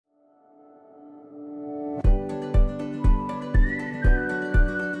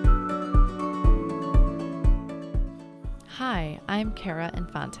Hi, I'm Kara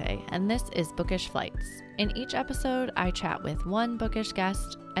Infante, and this is Bookish Flights. In each episode, I chat with one bookish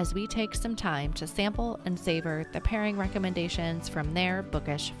guest as we take some time to sample and savor the pairing recommendations from their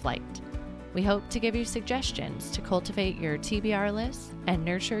bookish flight. We hope to give you suggestions to cultivate your TBR list and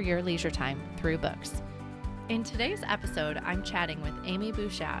nurture your leisure time through books. In today's episode, I'm chatting with Amy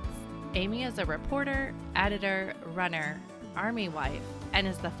Bouchatz. Amy is a reporter, editor, runner, Army wife, and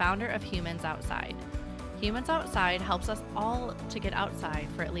is the founder of Humans Outside. Humans Outside helps us all to get outside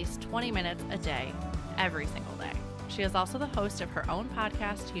for at least 20 minutes a day, every single day. She is also the host of her own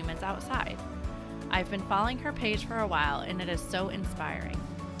podcast, Humans Outside. I've been following her page for a while, and it is so inspiring.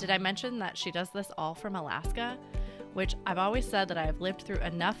 Did I mention that she does this all from Alaska? Which I've always said that I have lived through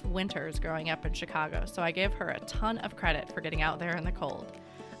enough winters growing up in Chicago, so I give her a ton of credit for getting out there in the cold.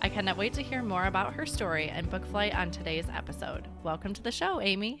 I cannot wait to hear more about her story and book flight on today's episode. Welcome to the show,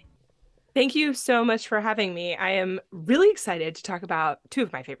 Amy. Thank you so much for having me. I am really excited to talk about two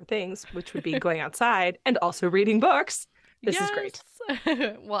of my favorite things, which would be going outside and also reading books. This is great.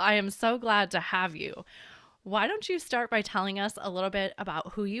 Well, I am so glad to have you. Why don't you start by telling us a little bit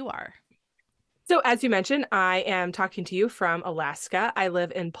about who you are? So as you mentioned, I am talking to you from Alaska. I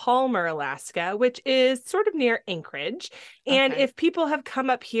live in Palmer, Alaska, which is sort of near Anchorage. And Okay. if people have come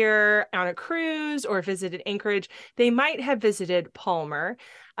up here on a cruise or visited Anchorage, they might have visited Palmer.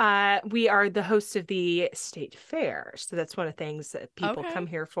 We are the host of the state fair. So that's one of the things that people come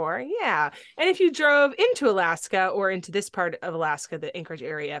here for. Yeah. And if you drove into Alaska or into this part of Alaska, the Anchorage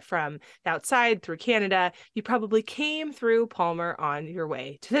area from the outside through Canada, you probably came through Palmer on your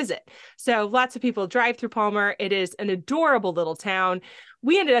way to visit. So lots of people drive through Palmer. It is an adorable little town.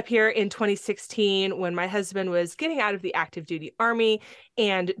 We ended up here in 2016 when my husband was getting out of the active duty Army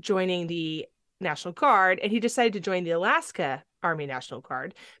and joining the National Guard, and he decided to join the Alaska Army National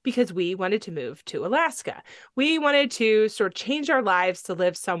Guard because we wanted to move to Alaska. We wanted to sort of change our lives to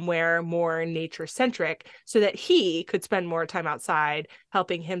live somewhere more nature-centric so that he could spend more time outside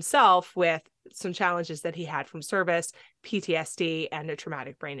helping himself with some challenges that he had from service, PTSD, and a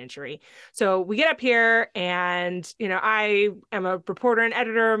traumatic brain injury. So we get up here and, I am a reporter and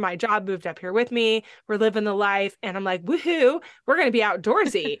editor. My job moved up here with me. We're living the life. And I'm like, woohoo, we're going to be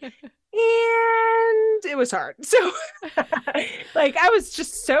outdoorsy. And it was hard. So I was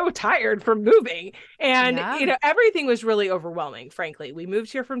just so tired from moving. And, everything was really overwhelming, frankly. We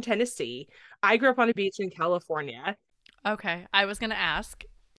moved here from Tennessee. I grew up on a beach in California. Okay. I was going to ask.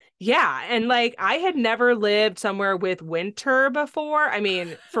 Yeah. And I had never lived somewhere with winter before. I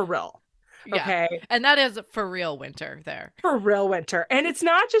mean, for real. Yeah. Okay. And that is for real winter there. For real winter. And it's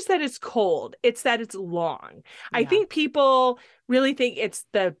not just that it's cold, it's that it's long. Yeah. I think people really think it's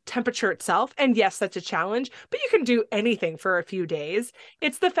the temperature itself. And yes, that's a challenge, but you can do anything for a few days.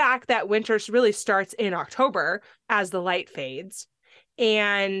 It's the fact that winter really starts in October as the light fades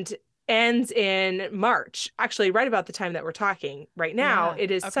and ends in March, actually right about the time that we're talking right now. It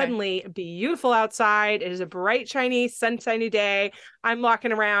is suddenly beautiful outside. It is a bright, shiny, sunshiny day. I'm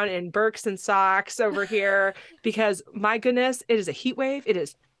walking around in Birks and socks over here because my goodness, it is a heat wave. It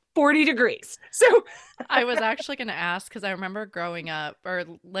is 40 degrees. So I was actually going to ask because I remember growing up or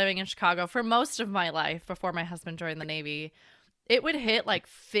living in Chicago for most of my life before my husband joined the Navy. It would hit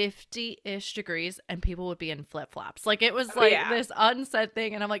 50-ish degrees and people would be in flip-flops. It was this unsaid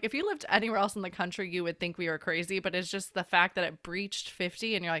thing. And I'm like, if you lived anywhere else in the country, you would think we were crazy. But it's just the fact that it breached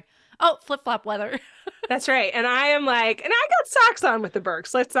 50 and you're like, oh, flip-flop weather. That's right. And I am and I got socks on with the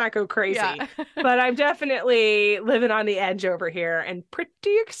Birks. Let's not go crazy. Yeah. But I'm definitely living on the edge over here and pretty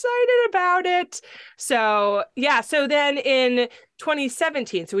excited about it. So, yeah. So then in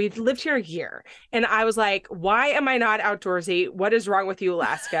 2017, so we've lived here a year, and I was like, why am I not outdoorsy? What is wrong with you,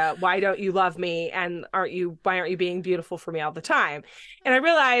 Alaska? Why don't you love me? And why aren't you being beautiful for me all the time? And I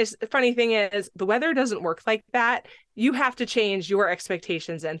realized the funny thing is the weather doesn't work like that. You have to change your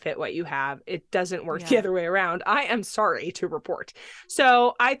expectations and fit what you have. It doesn't work the other way around. I am sorry to report.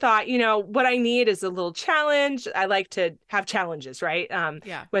 So I thought, what I need is a little challenge. I like to have challenges, right?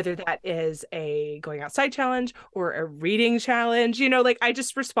 Whether that is a going outside challenge or a reading challenge, I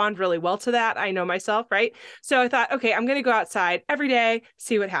just respond really well to that. I know myself, right? So I thought, okay, I'm going to go outside every day,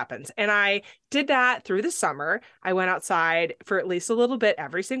 see what happens. And I did that through the summer. I went outside for at least a little bit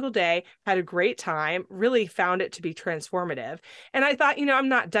every single day, had a great time, really found it to be transformative. And I thought, I'm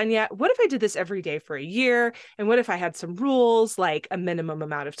not done yet. What if I did this every day for a year? And what if I had some rules, like a minimum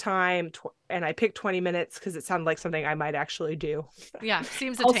amount of time, and I picked 20 minutes because it sounded like something I might actually do. Yeah,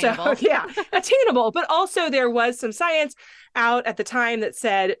 seems Also, attainable. yeah, attainable. But also there was some science out at the time that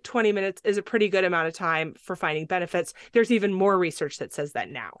said 20 minutes is a pretty good amount of time for finding benefits. There's even more research that says that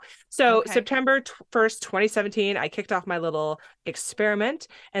now. So September 1st, 2017, I kicked off my little experiment,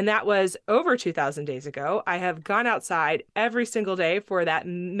 and that was over 2,000 days ago. I have gone outside every single day for that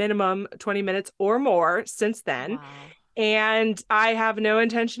minimum 20 minutes or more since then. Wow. And I have no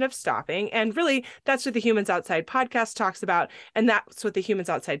intention of stopping. And really, that's what the Humans Outside podcast talks about. And that's what the Humans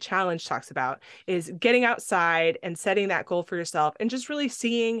Outside Challenge talks about, is getting outside and setting that goal for yourself and just really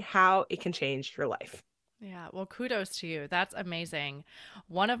seeing how it can change your life. Yeah, well, kudos to you. That's amazing.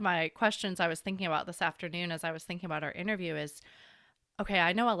 One of my questions I was thinking about this afternoon as I was thinking about our interview is, okay,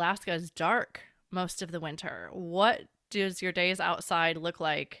 I know Alaska is dark most of the winter. What does your days outside look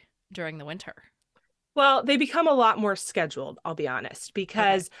like during the winter? Well, they become a lot more scheduled, I'll be honest,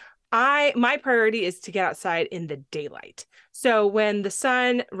 because my priority is to get outside in the daylight. So when the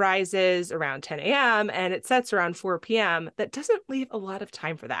sun rises around 10 a.m. and it sets around 4 p.m., that doesn't leave a lot of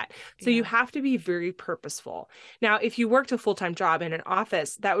time for that. So you have to be very purposeful. Now, if you worked a full-time job in an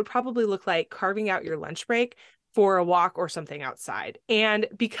office, that would probably look like carving out your lunch break for a walk or something outside. And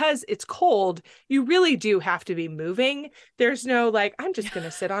because it's cold, you really do have to be moving. There's no like, I'm just going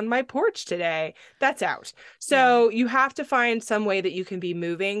to sit on my porch today. That's out. So you have to find some way that you can be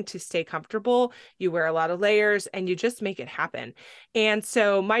moving to stay comfortable. You wear a lot of layers and you just make it happen. And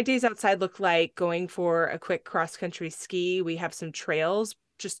so my days outside look like going for a quick cross-country ski. We have some trails,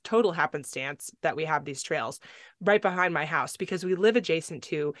 just total happenstance that we have these trails right behind my house because we live adjacent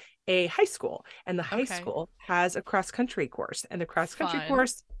to a high school, and the high school has a cross-country course, and the cross-country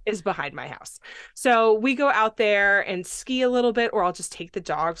course is behind my house. So we go out there and ski a little bit, or I'll just take the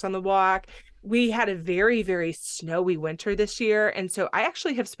dogs on the walk. We had a very, very snowy winter this year. And so I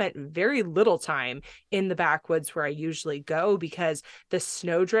actually have spent very little time in the backwoods where I usually go because the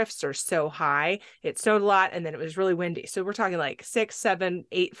snow drifts are so high. It snowed a lot and then it was really windy. So we're talking like 6, 7,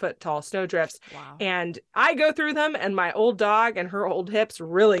 8 foot tall snow drifts. Wow. And I go through them and my old dog and her old hips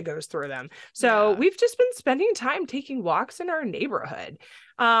really goes through them. So we've just been spending time taking walks in our neighborhood.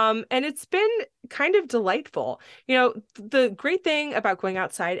 And it's been kind of delightful. You know, the great thing about going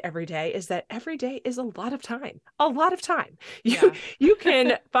outside every day is that every day is a lot of time. You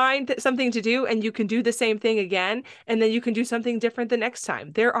can find something to do and you can do the same thing again, and then you can do something different the next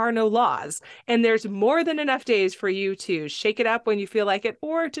time. There are no laws, and there's more than enough days for you to shake it up when you feel like it,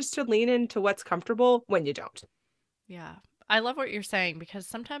 or just to lean into what's comfortable when you don't. Yeah. I love what you're saying, because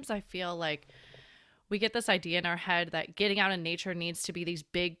sometimes I feel like we get this idea in our head that getting out in nature needs to be these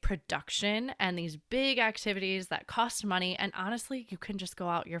big production and these big activities that cost money. And honestly, you can just go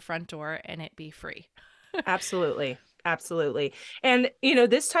out your front door and it be free. Absolutely. Absolutely. And, you know,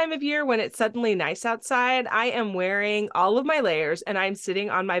 this time of year when it's suddenly nice outside, I am wearing all of my layers and I'm sitting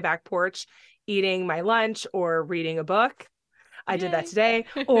on my back porch eating my lunch or reading a book. I did that today.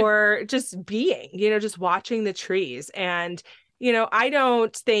 Or just being, you know, just watching the trees. And you know, I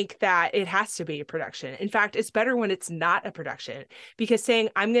don't think that it has to be a production. In fact, it's better when it's not a production, because saying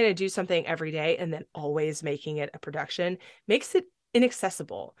I'm going to do something every day and then always making it a production makes it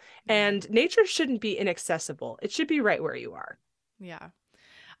inaccessible. And nature shouldn't be inaccessible. It should be right where you are. Yeah.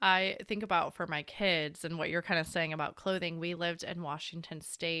 I think about for my kids and what you're kind of saying about clothing. We lived in Washington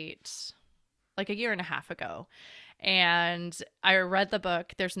State like a year and a half ago. And I read the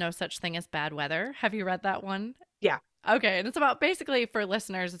book, There's No Such Thing as Bad Weather. Have you read that one? Yeah. Okay. And it's about, basically for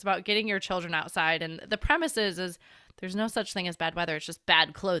listeners, it's about getting your children outside. And the premise is there's no such thing as bad weather. It's just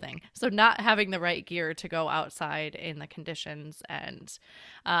bad clothing. So not having the right gear to go outside in the conditions. And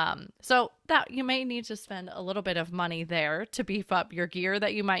so that you may need to spend a little bit of money there to beef up your gear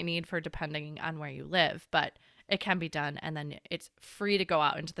that you might need for depending on where you live. But it can be done. And then it's free to go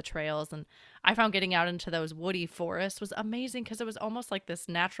out into the trails. And I found getting out into those woody forests was amazing because it was almost like this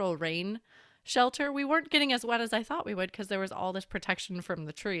natural rain shelter. We weren't getting as wet as I thought we would because there was all this protection from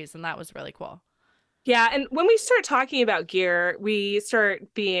the trees, and that was really cool. Yeah, and when we start talking about gear, we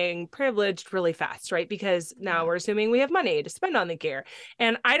start being privileged really fast, right? Because now we're assuming we have money to spend on the gear.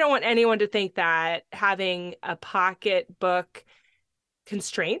 And I don't want anyone to think that having a pocketbook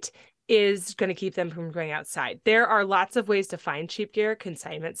constraint is going to keep them from going outside. There are lots of ways to find cheap gear: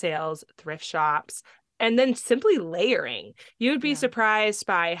 consignment sales, thrift shops, and then simply layering. You would be surprised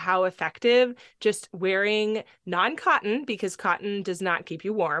by how effective just wearing non-cotton, because cotton does not keep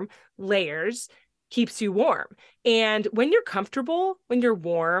you warm, layers keeps you warm. And when you're comfortable, when you're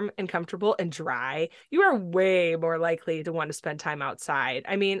warm and comfortable and dry, you are way more likely to want to spend time outside.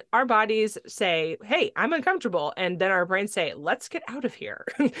 I mean, our bodies say, hey, I'm uncomfortable. And then our brains say, let's get out of here.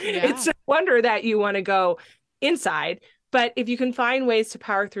 It's a wonder that you want to go inside. But if you can find ways to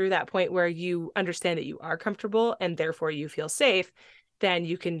power through that point where you understand that you are comfortable and therefore you feel safe, then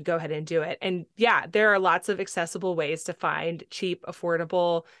you can go ahead and do it. And yeah, there are lots of accessible ways to find cheap,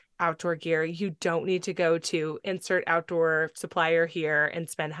 affordable outdoor gear. You don't need to go to insert outdoor supplier here and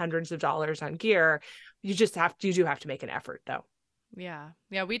spend hundreds of dollars on gear. You do have to make an effort though. Yeah.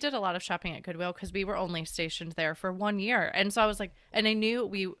 Yeah. We did a lot of shopping at Goodwill because we were only stationed there for 1 year. And so I was like, and I knew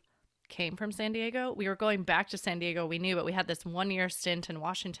we came from San Diego. We were going back to San Diego. We knew, but we had this 1 year stint in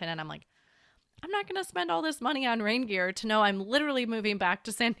Washington. And I'm like, I'm not going to spend all this money on rain gear to know I'm literally moving back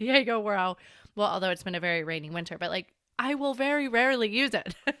to San Diego where although it's been a very rainy winter, but like I will very rarely use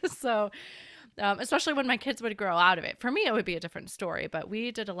it. So, especially when my kids would grow out of it. For me, it would be a different story, but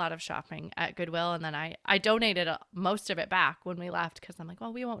we did a lot of shopping at Goodwill. And then I donated most of it back when we left because I'm like,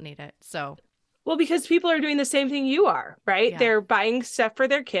 well, we won't need it. So. Well, because people are doing the same thing you are, right? Yeah. They're buying stuff for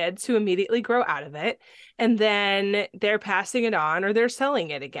their kids who immediately grow out of it, and then they're passing it on or they're selling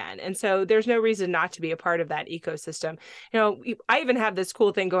it again. And so there's no reason not to be a part of that ecosystem. You know, I even have this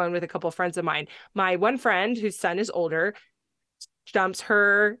cool thing going with a couple of friends of mine. My one friend whose son is older dumps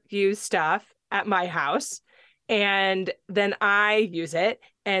her used stuff at my house, and then I use it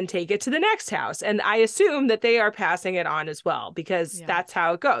and take it to the next house. And I assume that they are passing it on as well, because that's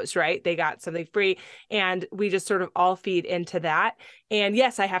how it goes, right? They got something free and we just sort of all feed into that. And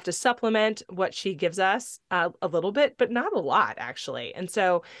yes, I have to supplement what she gives us a little bit, but not a lot actually. And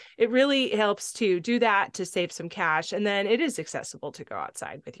so it really helps to do that to save some cash. And then it is accessible to go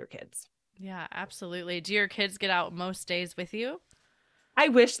outside with your kids. Yeah, absolutely. Do your kids get out most days with you? I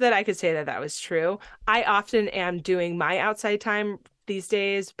wish that I could say that was true. I often am doing my outside time these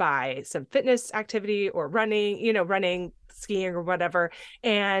days by some fitness activity or running, skiing or whatever.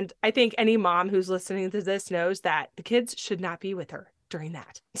 And I think any mom who's listening to this knows that the kids should not be with her during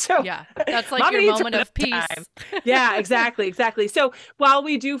that. So yeah, that's like your moment of peace. Yeah, exactly. So while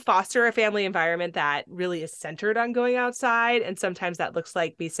we do foster a family environment that really is centered on going outside, and sometimes that looks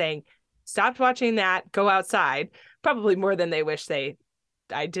like me saying, stop watching that, go outside, probably more than they wish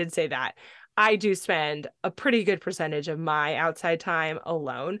I did say that. I do spend a pretty good percentage of my outside time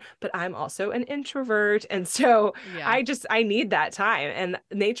alone, but I'm also an introvert. And so I need that time, and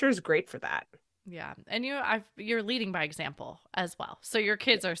nature is great for that. Yeah. And you're leading by example as well. So your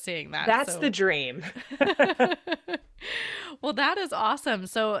kids are seeing that. That's the dream. Well, that is awesome.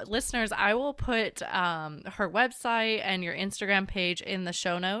 So listeners, I will put her website and your Instagram page in the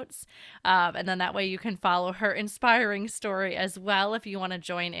show notes. And then that way you can follow her inspiring story as well if you want to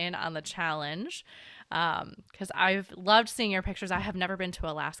join in on the challenge. Because I've loved seeing your pictures. I have never been to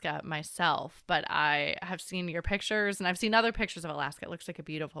Alaska myself, but I have seen your pictures and I've seen other pictures of Alaska. It looks like a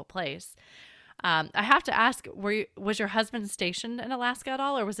beautiful place. I have to ask, was your husband stationed in Alaska at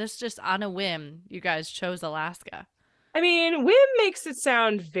all, or was this just on a whim you guys chose Alaska? I mean, whim makes it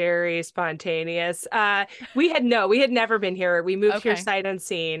sound very spontaneous. We had never been here. We moved here sight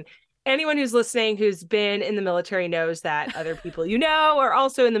unseen. Anyone who's listening who's been in the military knows that other people are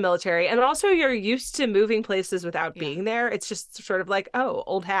also in the military, and also you're used to moving places without being there. It's just sort of like, oh,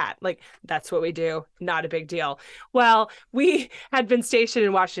 old hat. Like, that's what we do. Not a big deal. Well, we had been stationed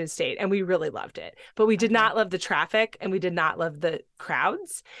in Washington State and we really loved it, but we did not love the traffic and we did not love the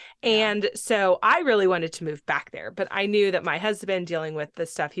crowds. And so I really wanted to move back there, but I knew that my husband, dealing with the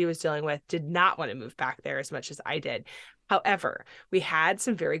stuff he was dealing with, did not want to move back there as much as I did. However, we had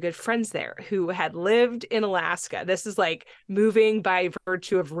some very good friends there who had lived in Alaska. This is like moving by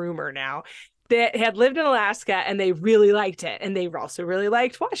virtue of rumor now. That had lived in Alaska and they really liked it. And they also really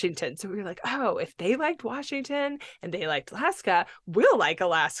liked Washington. So we were like, oh, if they liked Washington and they liked Alaska, we'll like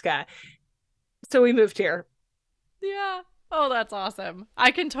Alaska. So we moved here. Yeah. Oh, that's awesome.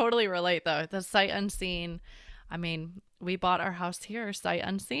 I can totally relate though. The sight unseen. I mean, we bought our house here sight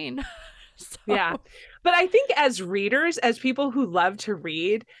unseen. So. Yeah. But I think as readers, as people who love to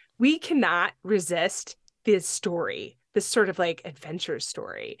read, we cannot resist this story, this sort of like adventure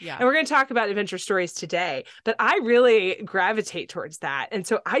story. Yeah. And we're going to talk about adventure stories today, but I really gravitate towards that. And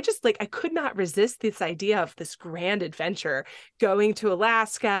so I could not resist this idea of this grand adventure going to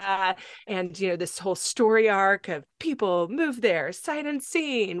Alaska and, this whole story arc of people move there, sight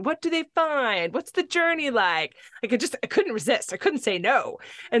unseen. What do they find? What's the journey like? I couldn't resist. I couldn't say no.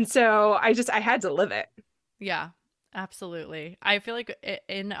 And so I had to live it. Yeah. Absolutely. I feel like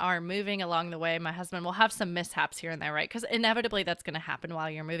in our moving along the way, my husband will have some mishaps here and there, right? Because inevitably that's going to happen while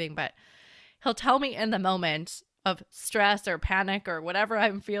you're moving. But he'll tell me in the moment of stress or panic or whatever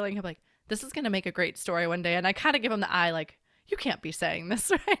I'm feeling. I'm like, this is going to make a great story one day. And I kind of give him the eye like, you can't be saying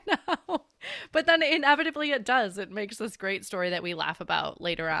this right now. But then inevitably it does. It makes this great story that we laugh about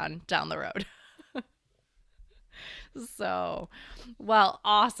later on down the road. So, well,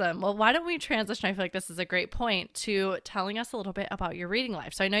 awesome. Well, why don't we transition? I feel like this is a great point to telling us a little bit about your reading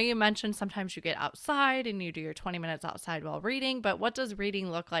life. So I know you mentioned sometimes you get outside and you do your 20 minutes outside while reading, but what does reading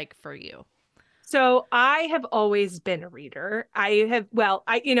look like for you? So I have always been a reader. I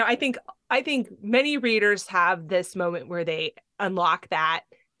think many readers have this moment where they unlock that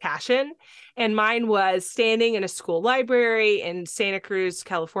passion. And mine was standing in a school library in Santa Cruz,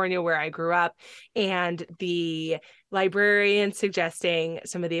 California, where I grew up, and the librarian suggesting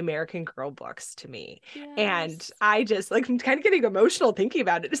some of the American Girl books to me. Yes. And I just I'm kind of getting emotional thinking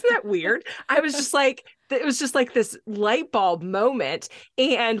about it. Isn't that weird? I was just like, it was just like this light bulb moment.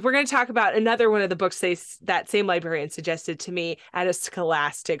 And we're going to talk about another one of the books that same librarian suggested to me at a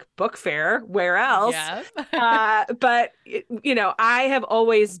Scholastic book fair. Where else? Yeah. But, I have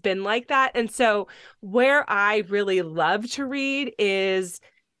always been like that. And so where I really love to read is,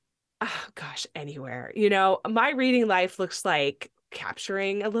 oh gosh, anywhere. My reading life looks like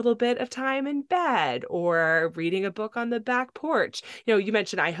capturing a little bit of time in bed or reading a book on the back porch. You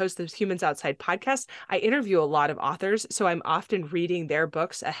mentioned I host the Humans Outside podcast. I interview a lot of authors, so I'm often reading their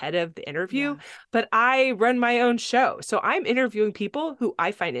books ahead of the interview, but I run my own show. So I'm interviewing people who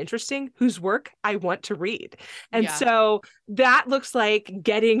I find interesting, whose work I want to read. And so that looks like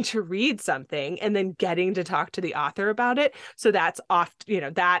getting to read something and then getting to talk to the author about it. So that's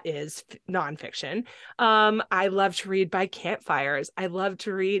that is nonfiction. I love to read by campfires. I love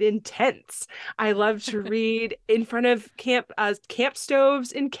to read in tents. I love to read in front of camp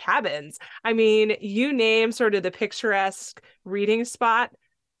stoves in cabins. I mean, you name sort of the picturesque reading spot,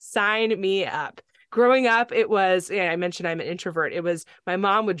 sign me up. Growing up, it was, I mentioned I'm an introvert. It was my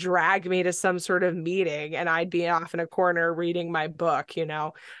mom would drag me to some sort of meeting and I'd be off in a corner reading my book,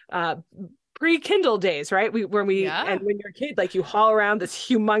 pre-Kindle days, right? And when you're a kid, like you haul around this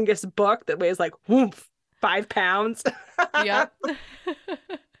humongous book that weighs like 5 pounds. Yep.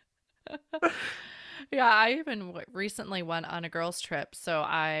 Yeah, I even recently went on a girls' trip. So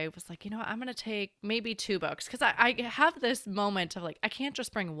I was like, I'm going to take maybe 2 books. Because I have this moment of like, I can't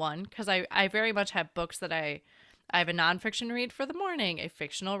just bring one. Because I very much have books that I have a nonfiction read for the morning, a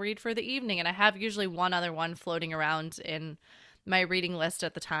fictional read for the evening. And I have usually one other one floating around in my reading list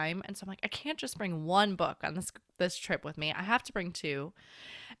at the time. And so I'm like, I can't just bring one book on this trip with me. I have to bring 2.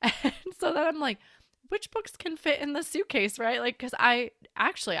 And so then I'm like, which books can fit in the suitcase, right? Like, because I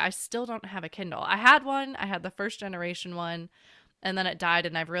still don't have a Kindle. I had one. I had the first generation one, and then it died,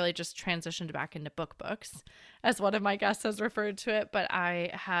 and I've really just transitioned back into books, as one of my guests has referred to it. But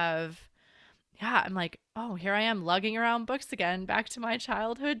I have, I'm like, oh, here I am lugging around books again, back to my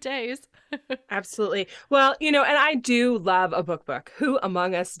childhood days. Absolutely. Well, and I do love a book. Who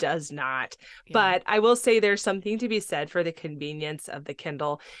among us does not? Yeah. But I will say there's something to be said for the convenience of the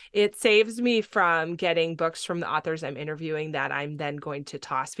Kindle. It saves me from getting books from the authors I'm interviewing that I'm then going to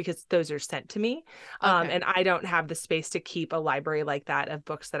toss because those are sent to me. Okay. And I don't have the space to keep a library like that of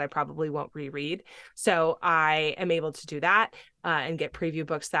books that I probably won't reread. So I am able to do that. And get preview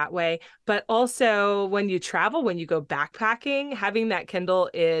books that way. But also when you travel, when you go backpacking, having that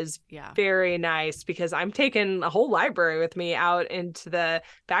Kindle is very nice because I'm taking a whole library with me out into the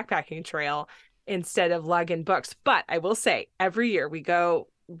backpacking trail instead of lugging books. But I will say every year we go,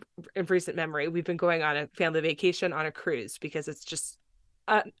 in recent memory, we've been going on a family vacation on a cruise because it's just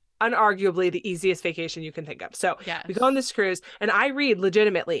unarguably the easiest vacation you can think of. So we go on this cruise and I read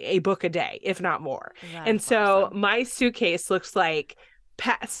legitimately a book a day, if not more. And so my suitcase looks like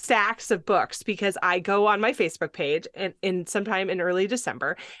stacks of books because I go on my Facebook page in sometime in early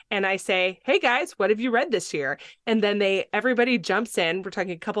December and I say, hey guys, what have you read this year? And then everybody jumps in. We're talking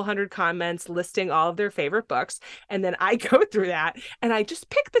a couple hundred comments listing all of their favorite books. And then I go through that and I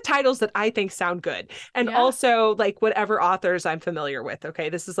just pick the titles that I think sound good. And also like whatever authors I'm familiar with. Okay.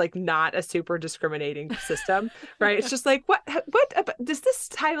 This is like not a super discriminating system, right? It's just like, what does this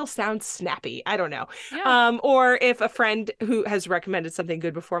title sound snappy? I don't know. Yeah. Or if a friend who has recommended something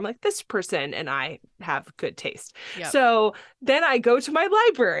good before, I'm like, this person and I have good taste. Yep. So then I go to my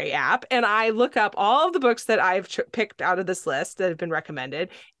library app and I look up all of the books that I've picked out of this list that have been recommended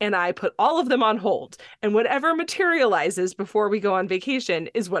and I put all of them on hold, and whatever materializes before we go on vacation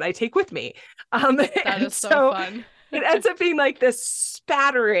is what I take with me. That is so fun. It ends up being like this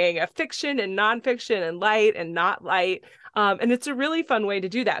spattering of fiction and nonfiction and light and not light. And it's a really fun way to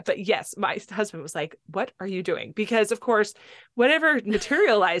do that. But yes, my husband was like, what are you doing? Because of course, whatever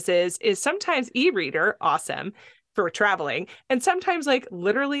materializes is sometimes e-reader, awesome for traveling, and sometimes like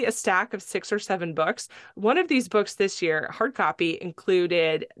literally a stack of 6 or 7 books. One of these books this year, hard copy,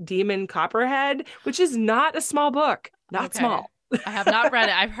 included Demon Copperhead, which is not a small book, not small. I have not read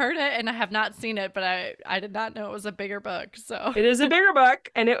it. I've heard it and I have not seen it, but I did not know it was a bigger book. So it is a bigger book,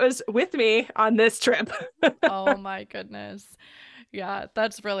 and it was with me on this trip. Oh my goodness. Yeah,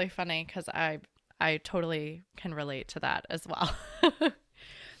 that's really funny because I totally can relate to that as well.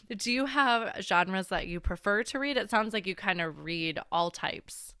 Do you have genres that you prefer to read? It sounds like you kind of read all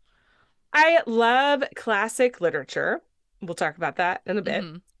types. I love classic literature. We'll talk about that in a bit.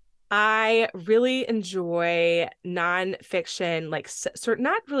 Mm-hmm. I really enjoy nonfiction, like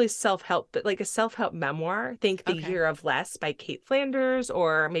not really self-help, but like a self-help memoir. Think The Year of Less by Kate Flanders,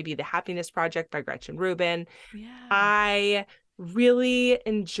 or maybe The Happiness Project by Gretchen Rubin. Yeah. I really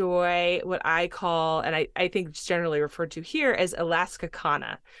enjoy what I call, and I think it's generally referred to here as Alaska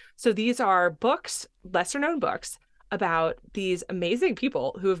Kana. So these are books, lesser known books, about these amazing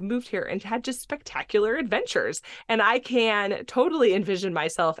people who have moved here and had just spectacular adventures. And I can totally envision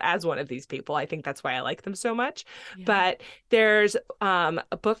myself as one of these people. I think that's why I like them so much. Yeah. But there's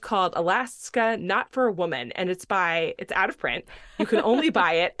a book called Alaska, Not for a Woman, and it's out of print. You can only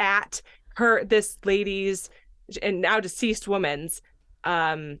buy it at this lady's and now deceased woman's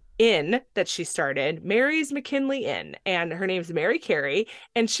inn that she started, Mary's McKinley Inn. And her name's Mary Carey.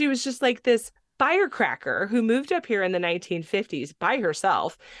 And she was just like this firecracker who moved up here in the 1950s by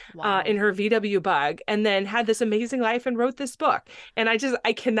herself. Wow. In her VW Bug, and then had this amazing life and wrote this book. And I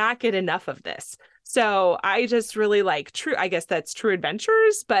cannot get enough of this. So I just really like I guess that's true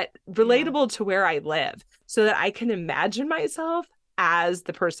adventures, but relatable to where I live, so that I can imagine myself as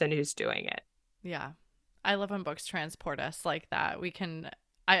the person who's doing it. Yeah. I love when books transport us like that. We can,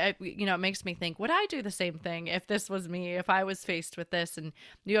 it makes me think, would I do the same thing if this was me, if I was faced with this? And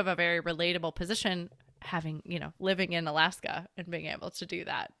you have a very relatable position having, living in Alaska and being able to do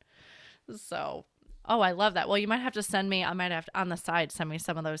that. So, I love that. Well, you might have to send me on the side, send me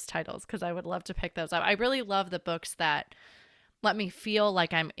some of those titles, because I would love to pick those up. I really love the books that let me feel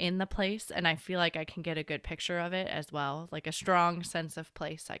like I'm in the place, and I feel like I can get a good picture of it as well. Like a strong sense of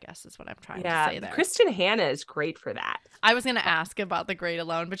place, I guess is what I'm trying to say there. Kristen Hanna is great for that. I was going to ask about The Great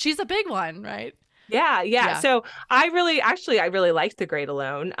Alone, but she's a big one, right? Yeah. So I really liked The Great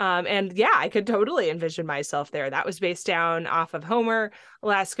Alone. And yeah, I could totally envision myself there. That was based down off of Homer,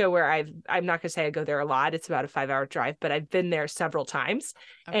 Alaska, where I'm not gonna say I go there a lot. It's about a 5-hour drive, but I've been there several times.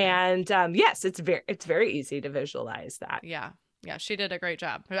 Okay. And yes, it's very easy to visualize that. Yeah, she did a great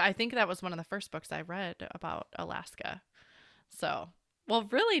job. I think that was one of the first books I read about Alaska. So, well,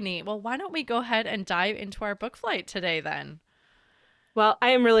 really neat. Well, why don't we go ahead and dive into our book flight today then? Well, I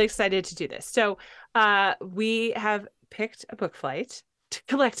am really excited to do this. So we have picked a book flight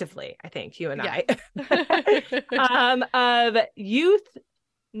collectively, I think, you and I, of youth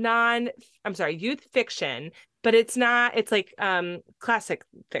fiction, but it's like classic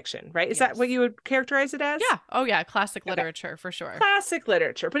fiction, right? Is that what you would characterize it as? Yeah. Oh yeah, classic literature for sure. Classic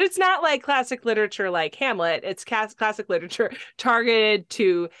literature, but it's not like classic literature like Hamlet. It's classic literature targeted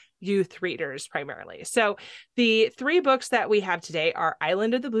to youth readers primarily. So the 3 books that we have today are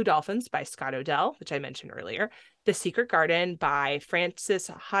Island of the Blue Dolphins by Scott O'Dell, which I mentioned earlier, The Secret Garden by Frances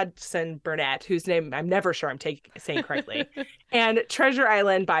Hodgson Burnett, whose name I'm never sure I'm saying correctly, and Treasure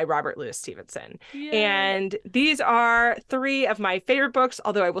Island by Robert Louis Stevenson. Yay. And these are 3 of my favorite books,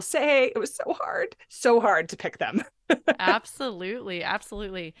 although I will say it was so hard to pick them. Absolutely.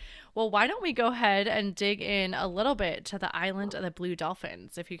 Well, why don't we go ahead and dig in a little bit to the Island of the Blue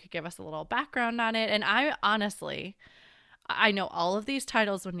Dolphins, if you could give us a little background on it. And I know all of these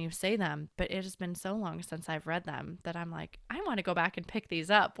titles when you say them, but it has been so long since I've read them that I'm like, I want to go back and pick these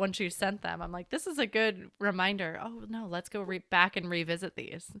up. Once you sent them, I'm like, this is a good reminder. Oh no, let's go back and revisit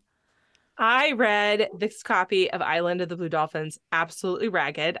these. I read this copy of Island of the Blue Dolphins absolutely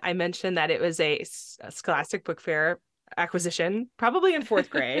ragged. I mentioned that it was a Scholastic Book Fair acquisition, probably in 4th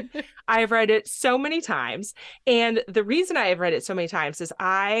grade. I've read it so many times. And the reason I have read it so many times is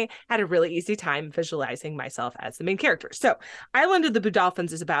I had a really easy time visualizing myself as the main character. So Island of the Blue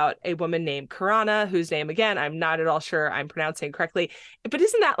Dolphins is about a woman named Karana, whose name, again, I'm not at all sure I'm pronouncing correctly. But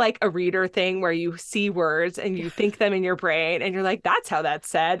isn't that like a reader thing where you see words and you think them in your brain and you're like, that's how that's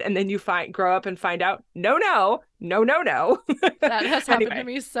said. And then you grow up and find out, no. That has happened to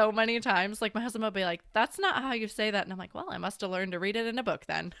me so many times. Like my husband will be like, that's not how you say that. And I'm like, well, I must have learned to read it in a book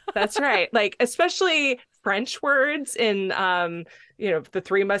then. That's right. Like, especially French words in, The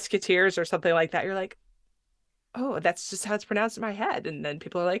Three Musketeers or something like that. You're like, oh, that's just how it's pronounced in my head. And then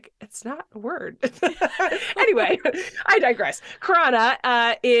people are like, it's not a word. Anyway, I digress.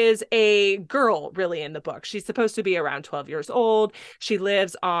 Karana is a girl, really, in the book. She's supposed to be around 12 years old. She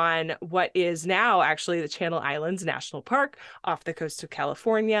lives on what is now actually the Channel Islands National Park off the coast of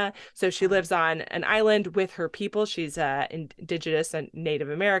California. So she lives on an island with her people. She's indigenous and Native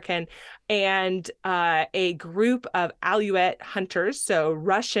American. And a group of Aleut hunters, so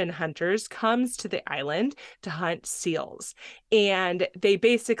Russian hunters, comes to the island to hunt seals, and they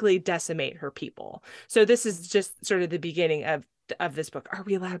basically decimate her people. So this is just sort of the beginning of this book. Are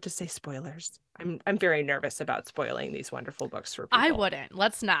we allowed to say spoilers? I'm very nervous about spoiling these wonderful books for people. I wouldn't.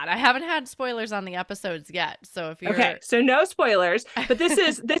 Let's not. I haven't had spoilers on the episodes yet. So if you're okay, so no spoilers. But this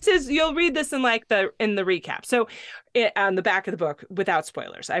is you'll read this in like the recap. So on the back of the book without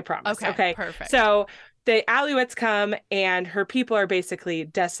spoilers. I promise. Okay. Perfect. So the Aleuts come and her people are basically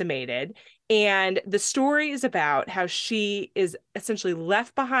decimated. And the story is about how she is essentially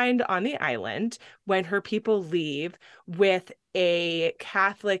left behind on the island when her people leave with a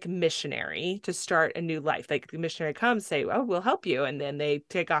Catholic missionary to start a new life. Like the missionary comes, say, oh, we'll help you. And then they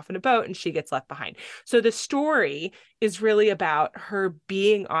take off in a boat and she gets left behind. So the story is really about her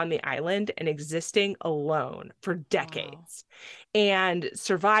being on the island and existing alone for decades and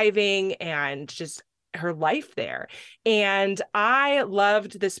surviving and just her life there. And I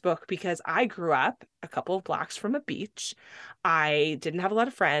loved this book because I grew up a couple of blocks from a beach. I didn't have a lot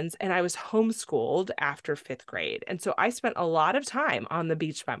of friends and I was homeschooled after 5th grade. And so I spent a lot of time on the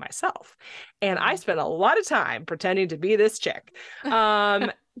beach by myself. And I spent a lot of time pretending to be this chick.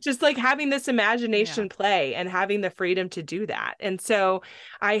 Just like having this imagination play and having the freedom to do that. And so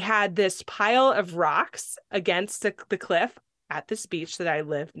I had this pile of rocks against the cliff at this beach that I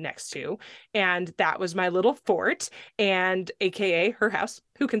lived next to. And that was my little fort, and AKA her house,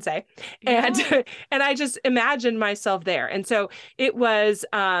 who can say? Yeah. And I just imagined myself there. And so it was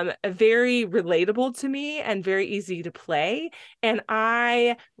very relatable to me and very easy to play. And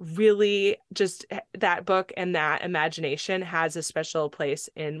I really just, that book and that imagination has a special place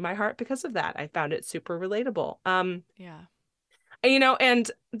in my heart because of that. I found it super relatable. You know,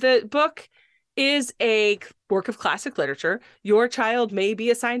 and the book is a work of classic literature. Your child may be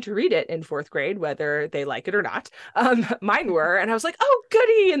assigned to read it in 4th grade, whether they like it or not. Mine were, and I was like, oh,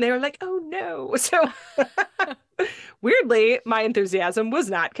 goody. And they were like, oh, no. So weirdly, my enthusiasm was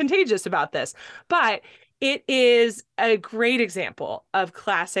not contagious about this, but it is a great example of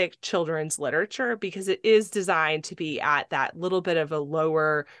classic children's literature because it is designed to be at that little bit of a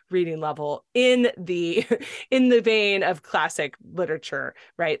lower reading level in the vein of classic literature,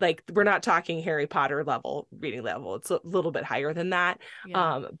 right? Like we're not talking Harry Potter level reading level. It's a little bit higher than that.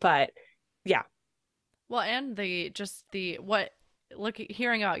 Yeah. But yeah. Well, and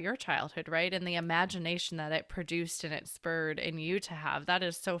hearing about your childhood, right? And the imagination that it produced and it spurred in you to have, that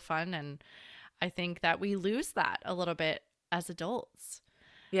is so fun. And I think that we lose that a little bit as adults.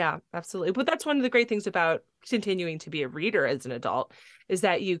 Yeah, absolutely. But that's one of the great things about continuing to be a reader as an adult is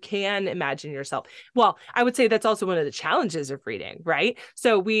that you can imagine yourself. Well, I would say that's also one of the challenges of reading, right?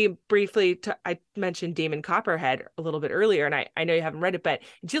 So we briefly, I mentioned Demon Copperhead a little bit earlier, and I know you haven't read it, but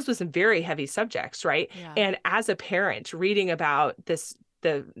it deals with some very heavy subjects, right? Yeah. And as a parent reading about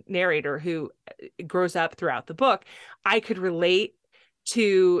the narrator who grows up throughout the book, I could relate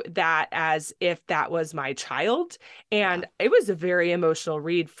to that as if that was my child. And it was a very emotional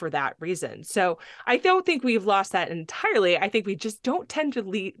read for that reason. So I don't think we've lost that entirely. I think we just don't tend to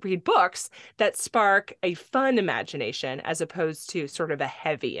read books that spark a fun imagination as opposed to sort of a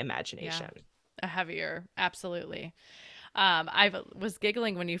heavy imagination. Yeah, a heavier, absolutely. I was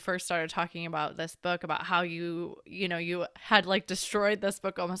giggling when you first started talking about this book, about how you had like destroyed this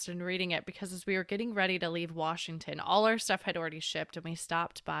book almost in reading it, because as we were getting ready to leave Washington, all our stuff had already shipped and we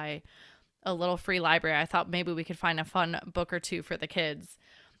stopped by a little free library. I thought maybe we could find a fun book or two for the kids.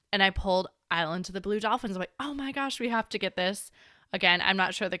 And I pulled Island to the Blue Dolphins. I'm like, oh my gosh, we have to get this. Again, I'm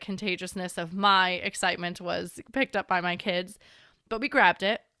not sure the contagiousness of my excitement was picked up by my kids, but we grabbed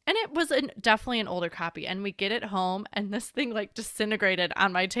it. And it was definitely an older copy. And we get it home and this thing like disintegrated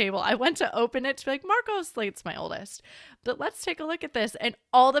on my table. I went to open it to be like, Marco Slate's my oldest, but let's take a look at this. And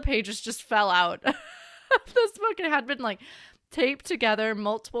all the pages just fell out of this book. It had been like taped together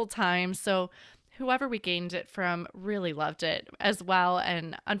multiple times. So whoever we gained it from really loved it as well.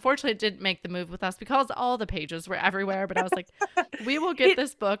 And unfortunately, it didn't make the move with us because all the pages were everywhere. But I was like, we will get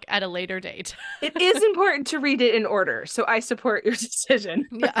this book at a later date. It is important to read it in order. So I support your decision.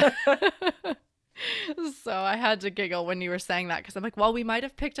 Yeah. So I had to giggle when you were saying that because I'm like, well, we might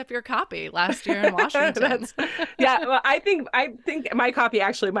have picked up your copy last year in Washington. Yeah, well, I think my copy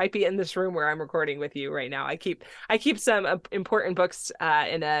actually might be in this room where I'm recording with you right now. I keep some important books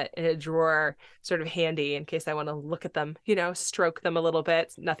in a drawer, sort of handy in case I want to look at them, stroke them a little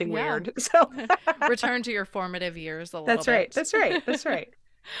bit. Nothing weird. So return to your formative years a little that's right. bit. That's right. That's right.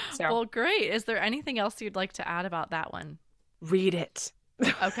 So well, great. Is there anything else you'd like to add about that one? read it.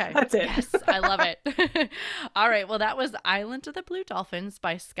 Okay. That's it. Yes, I love it. All right. Well, that was Island of the Blue Dolphins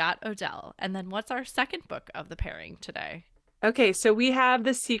by Scott Odell. And then what's our second book of the pairing today? Okay, so we have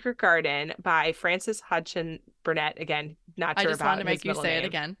The Secret Garden by Frances Hodgson Burnett. Again, not sure about his middle name. I just wanted to make you say it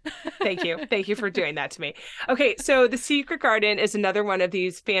again. Thank you. Thank you for doing that to me. Okay, so The Secret Garden is another one of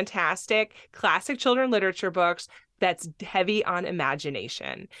these fantastic classic children literature books that's heavy on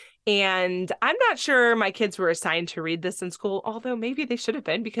imagination. And I'm not sure my kids were assigned to read this in school, although maybe they should have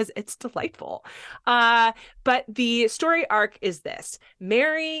been because it's delightful. But the story arc is this.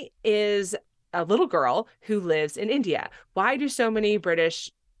 Mary is a little girl who lives in India. Why do so many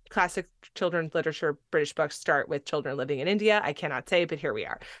British classic children's literature British books start with children living in India? I cannot say, but here we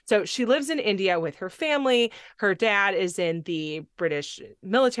are. So she lives in India with her family. Her dad is in the British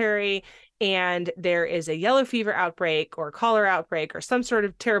military, and there is a yellow fever outbreak or cholera outbreak or some sort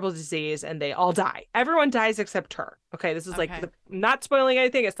of terrible disease, and they all die. Everyone dies except her. Okay, this is like not spoiling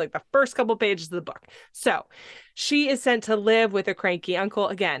anything. It's like the first couple pages of the book. So she is sent to live with a cranky uncle.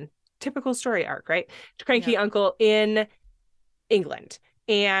 Again, typical story arc, right? Cranky uncle in England.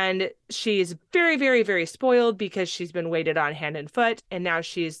 And she's very, very, very spoiled because she's been waited on hand and foot. And now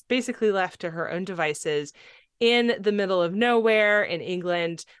she's basically left to her own devices in the middle of nowhere in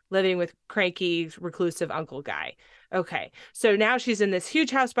England, living with cranky, reclusive uncle guy. Okay, so now she's in this huge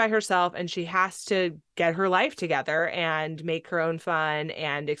house by herself and she has to get her life together and make her own fun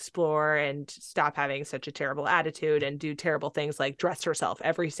and explore and stop having such a terrible attitude and do terrible things like dress herself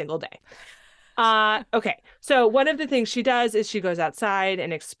every single day. Okay, so one of the things she does is she goes outside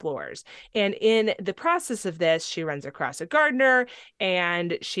and explores. And in the process of this, she runs across a gardener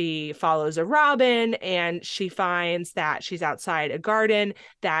and she follows a robin and she finds that she's outside a garden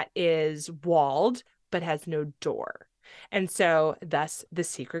that is walled but has no door. And so thus The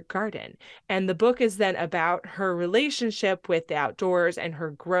Secret Garden. And the book is then about her relationship with the outdoors and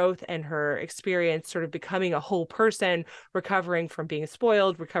her growth and her experience sort of becoming a whole person, recovering from being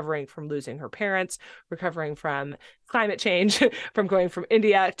spoiled, recovering from losing her parents, recovering from climate change, from going from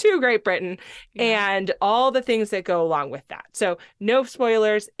India to Great Britain, and all the things that go along with that. So no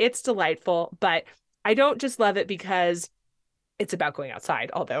spoilers. It's delightful, but I don't just love it because it's about going outside,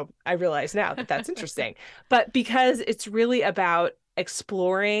 although I realize now that that's interesting, but because it's really about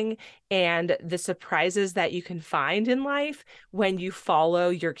exploring and the surprises that you can find in life when you follow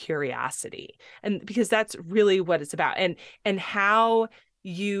your curiosity. And because that's really what it's about, and how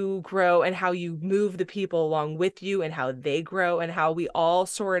you grow and how you move the people along with you and how they grow and how we all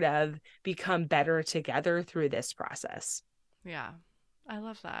sort of become better together through this process. Yeah, I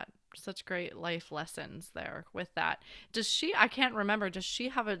love that. Such great life lessons there with that. I can't remember, she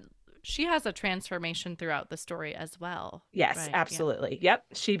has a transformation throughout the story as well? Yes, right? absolutely. Yeah. Yep.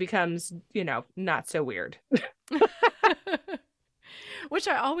 She becomes, not so weird. Which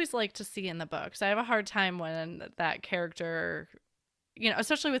I always like to see in the books. I have a hard time when that character,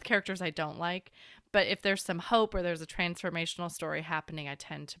 especially with characters I don't like, but if there's some hope or there's a transformational story happening, I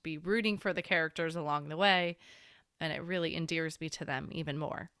tend to be rooting for the characters along the way, and it really endears me to them even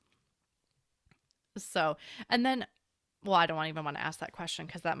more. So, and then, well, I don't even want to ask that question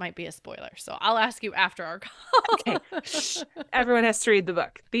because that might be a spoiler. So I'll ask you after our call. Okay. Shh. Everyone has to read the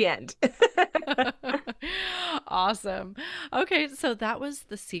book. The end. Awesome. Okay, so that was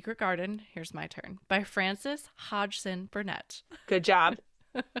The Secret Garden. Here's my turn by Frances Hodgson Burnett. Good job.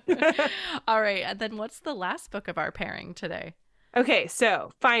 All right, and then what's the last book of our pairing today? Okay,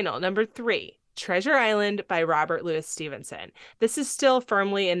 so final, number 3. Treasure Island by Robert Louis Stevenson. This is still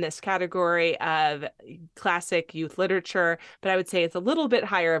firmly in this category of classic youth literature, but I would say it's a little bit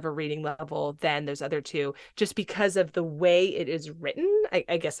higher of a reading level than those other two, just because of the way it is written.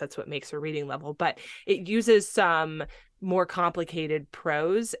 I guess that's what makes a reading level, but it uses some more complicated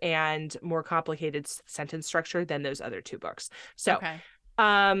prose and more complicated sentence structure than those other two books. So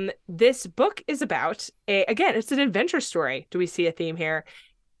this book is about again, it's an adventure story. Do we see a theme here?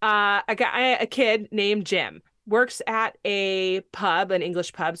 A kid named Jim works at a pub, an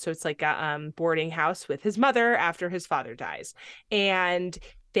English pub. So it's like a boarding house with his mother after his father dies. And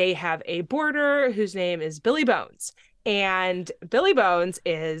they have a boarder whose name is Billy Bones. And Billy Bones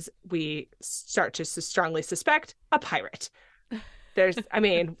is, we start to strongly suspect, a pirate.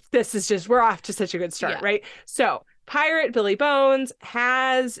 This is just, we're off to such a good start, Yeah. right? So pirate Billy Bones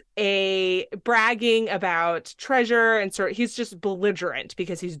has a bragging about treasure, and he's just belligerent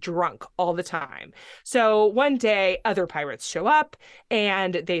because he's drunk all the time. So one day other pirates show up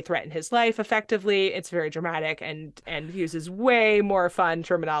and they threaten his life effectively. It's very dramatic and uses way more fun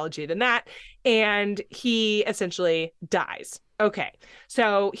terminology than that. And he essentially dies. Okay.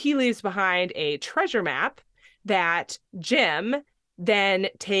 So he leaves behind a treasure map that Jim then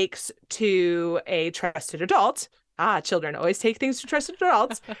takes to a trusted adult. Children always take things to trusted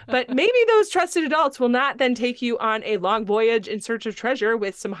adults, but maybe those trusted adults will not then take you on a long voyage in search of treasure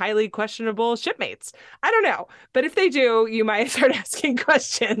with some highly questionable shipmates. I don't know, but if they do, you might start asking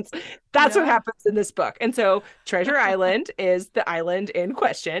questions. That's what happens in this book. And so Treasure Island is the island in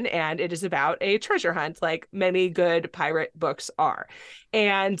question, and it is about a treasure hunt, like many good pirate books are.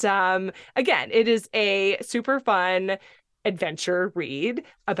 And again, it is a super fun adventure read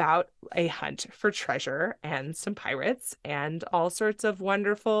about a hunt for treasure and some pirates and all sorts of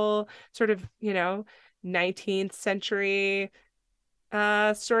wonderful sort of, 19th century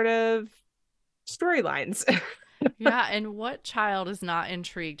sort of storylines. Yeah, and what child is not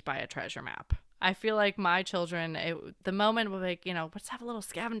intrigued by a treasure map? I feel like my children, the moment we're like, let's have a little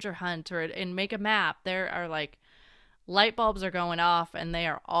scavenger hunt and make a map, there are like light bulbs are going off and they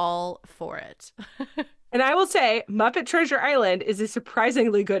are all for it. And I will say, Muppet Treasure Island is a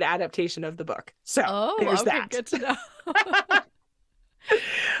surprisingly good adaptation of the book. So there's that. Good to know.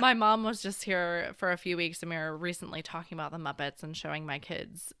 My mom was just here for a few weeks, and we were recently talking about the Muppets and showing my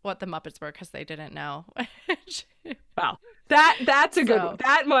kids what the Muppets were because they didn't know. Wow. That's a good one.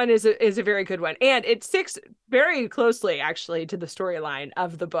 That one is a very good one. And it sticks very closely actually to the storyline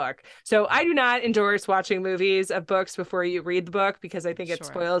of the book. So I do not endorse watching movies of books before you read the book because I think it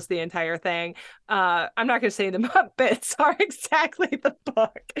spoils the entire thing. I'm not going to say the Muppets are exactly the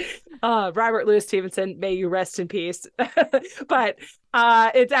book. Robert Louis Stevenson, may you rest in peace. But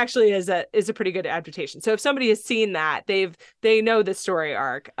it actually is a pretty good adaptation. So if somebody has seen that, they know the story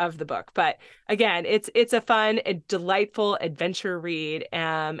arc of the book. But again, it's a fun and delightful adventure read,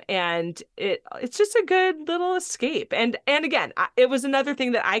 and it's just a good little escape. And again, it was another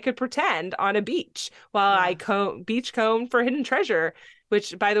thing that I could pretend on a beach while I beach comb for hidden treasure,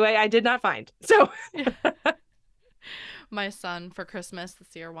 which, by the way, I did not find. So. My son for Christmas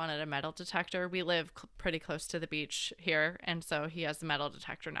this year wanted a metal detector. We live pretty close to the beach here, and so he has a metal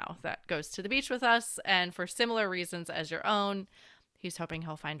detector now that goes to the beach with us. And for similar reasons as your own, he's hoping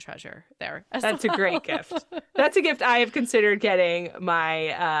he'll find treasure there. That's a great gift. That's a gift I have considered getting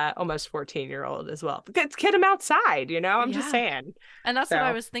my almost 14-year-old as well. Get him outside, I'm just saying. And that's what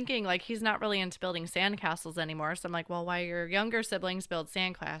I was thinking. Like, he's not really into building sandcastles anymore. So I'm like, well, while your younger siblings build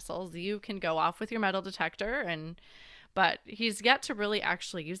sandcastles, you can go off with your metal detector but he's yet to really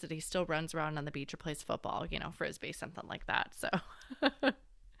actually use it. He still runs around on the beach or plays football, frisbee, something like that. So,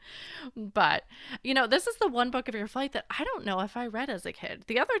 but, this is the one book of your flight that I don't know if I read as a kid.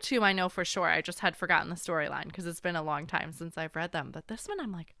 The other two I know for sure. I just had forgotten the storyline because it's been a long time since I've read them. But this one,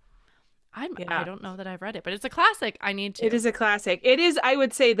 I'm like, I don't know that I've read it, but it's a classic. I need to. It is a classic. It is, I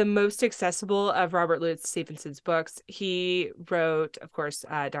would say, the most accessible of Robert Louis Stevenson's books. He wrote, of course,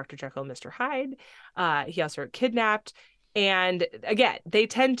 Dr. Jekyll and Mr. Hyde. He also wrote Kidnapped. And again, they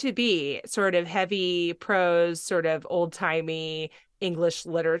tend to be sort of heavy prose, sort of old-timey English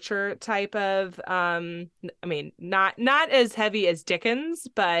literature type of, not as heavy as Dickens,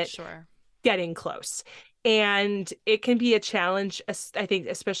 but getting close. And it can be a challenge, I think,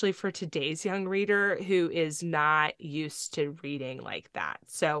 especially for today's young reader who is not used to reading like that.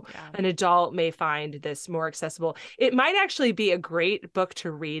 So an adult may find this more accessible. It might actually be a great book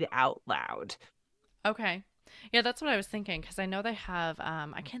to read out loud. Okay. Yeah, that's what I was thinking, because I know they have,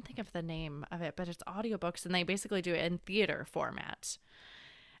 I can't think of the name of it, but it's audiobooks, and they basically do it in theater format.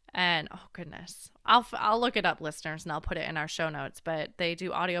 And oh goodness, I'll look it up, listeners, and I'll put it in our show notes. But they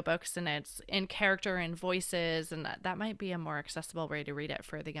do audiobooks, and it's in character and voices, and that might be a more accessible way to read it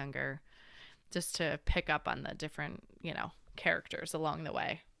for the younger, just to pick up on the different, characters along the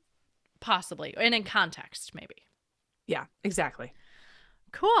way, possibly, and in context, maybe. Yeah, exactly.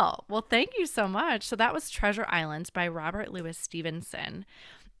 Cool. Well, thank you so much. So that was Treasure Island by Robert Louis Stevenson.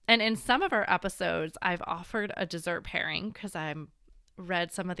 And in some of our episodes, I've offered a dessert pairing because I'm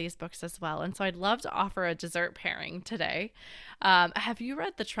read some of these books as well, and so I'd love to offer a dessert pairing today. Have you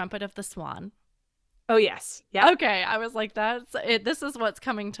read The Trumpet of the Swan? Oh yes. Yeah. Okay, I was like, that's it. This is what's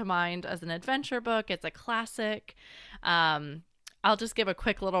coming to mind as an adventure book. It's a classic. I'll just give a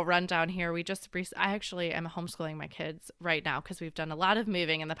quick little rundown here. I actually am homeschooling my kids right now because we've done a lot of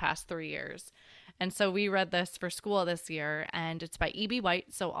moving in the past 3 years. And so we read this for school this year, and it's by E.B.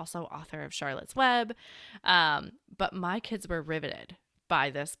 White, so also author of Charlotte's Web. But my kids were riveted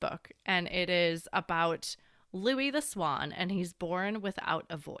by this book, and it is about Louis the Swan, and he's born without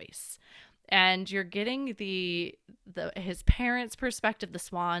a voice. And you're getting his parents' perspective, the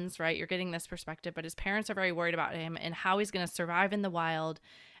swans, right? You're getting this perspective, but his parents are very worried about him and how he's going to survive in the wild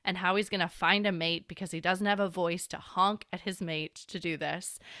and how he's going to find a mate because he doesn't have a voice to honk at his mate to do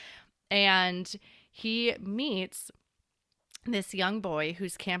this. And he meets this young boy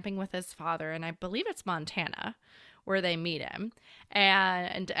who's camping with his father, and I believe it's Montana where they meet him.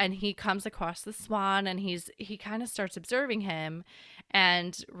 And he comes across the swan, and he kind of starts observing him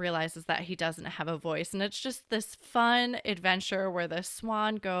and realizes that he doesn't have a voice. And it's just this fun adventure where the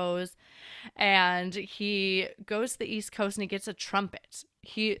swan goes, and he goes to the East Coast and he gets a trumpet.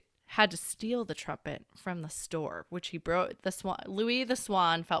 He had to steal the trumpet from the store, which he broke. Louis the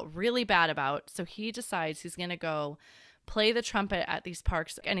Swan felt really bad about, so he decides he's going to go play the trumpet at these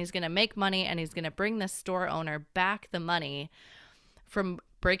parks, and he's going to make money, and he's going to bring the store owner back the money from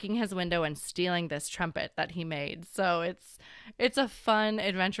breaking his window and stealing this trumpet that he made. So it's a fun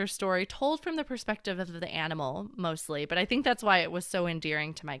adventure story told from the perspective of the animal mostly, but I think that's why it was so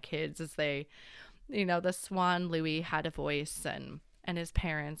endearing to my kids, is they, the swan Louis had a voice, and his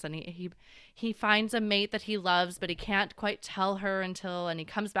parents, and he finds a mate that he loves, but he can't quite tell her and he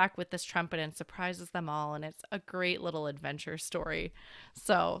comes back with this trumpet and surprises them all, and it's a great little adventure story.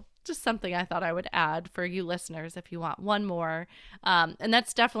 So just something I thought I would add for you listeners if you want one more. And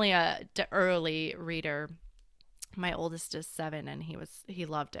that's definitely a early reader. My oldest is 7, and he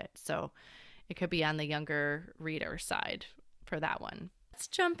loved it, so it could be on the younger reader side for that one. Let's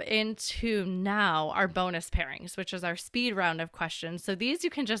jump into now our bonus pairings, which is our speed round of questions. So these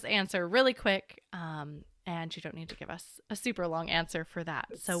you can just answer really quick, and you don't need to give us a super long answer for that.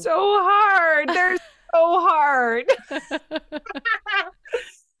 So hard. They're so hard.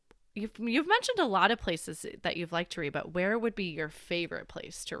 You've mentioned a lot of places that you've liked to read, but where would be your favorite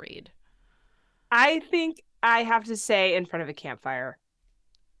place to read? I think I have to say in front of a campfire.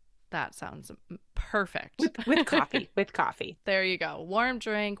 That sounds perfect. With coffee. With coffee. There you go. Warm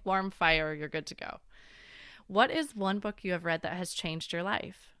drink, warm fire. You're good to go. What is one book you have read that has changed your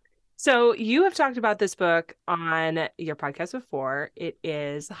life? So you have talked about this book on your podcast before. It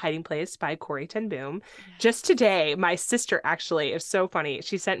is The Hiding Place by Corrie ten Boom. Yes. Just today, my sister actually is so funny.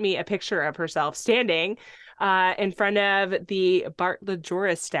 She sent me a picture of herself standing in front of the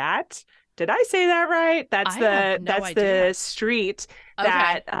Bartlejoristat. Did I say that right? That's the street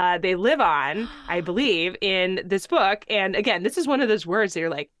that they live on, I believe, in this book. And again, this is one of those words that you're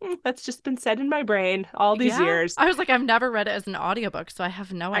like, that's just been said in my brain all these years. I was like, I've never read it as an audiobook, so I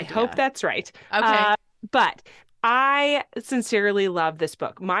have no idea. I hope that's right. Okay. But I sincerely love this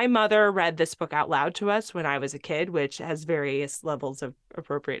book. My mother read this book out loud to us when I was a kid, which has various levels of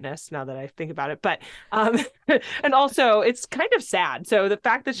appropriateness now that I think about it. But and also it's kind of sad. So the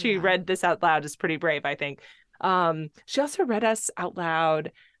fact that she read this out loud is pretty brave, I think. She also read us out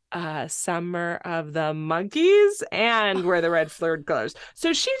loud Summer of the Monkeys and Where the Red Flirt Goes.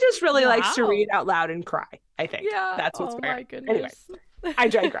 So she just really likes to read out loud and cry, I think. Yeah. That's what's weird. My goodness. Anyway, I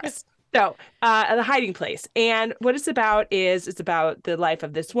digress. So, The Hiding Place. And what it's about is it's about the life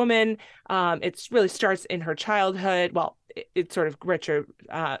of this woman. It really starts in her childhood. Well, it's sort of richer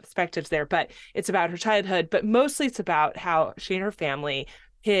perspectives there, but it's about her childhood. But mostly it's about how she and her family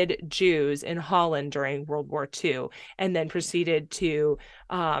hid Jews in Holland during World War II and then proceeded to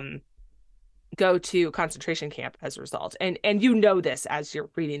go to concentration camp as a result. And you know this as you're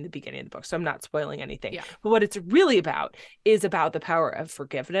reading the beginning of the book, so I'm not spoiling anything. Yeah. But what it's really about is about the power of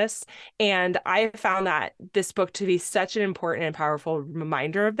forgiveness. And I found that this book to be such an important and powerful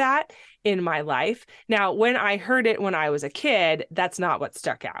reminder of that in my life. Now, when I heard it when I was a kid, that's not what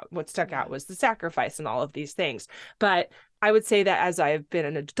stuck out. What stuck out was the sacrifice and all of these things. But I would say that as I've been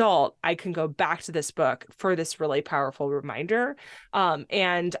an adult, I can go back to this book for this really powerful reminder.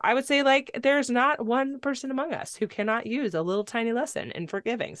 And I would say, like, there's not one person among us who cannot use a little tiny lesson in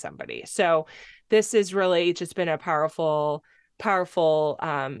forgiving somebody. So this has really just been a powerful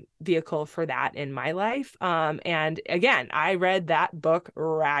vehicle for that in my life. And again, I read that book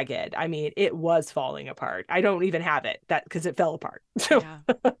ragged. I mean, it was falling apart. I don't even have it because it fell apart. So.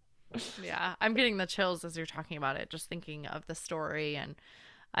 Yeah. Yeah, I'm getting the chills as you're talking about it, just thinking of the story. And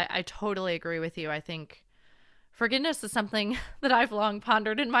I totally agree with you. I think forgiveness is something that I've long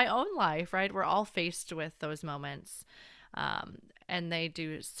pondered in my own life, right? We're all faced with those moments. And they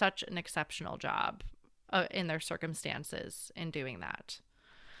do such an exceptional job in their circumstances in doing that.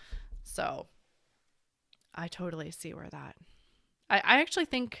 So I totally see where that. I actually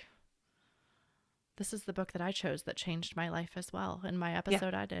think this is the book that I chose that changed my life as well. In my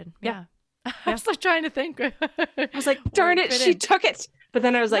episode, I did. Yeah. I was like trying to think. I was like, darn it, she took it. But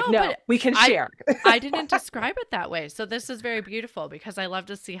then I was like, no, we can share. I didn't describe it that way. So this is very beautiful because I love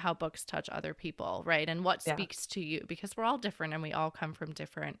to see how books touch other people, right? And what speaks to you, because we're all different and we all come from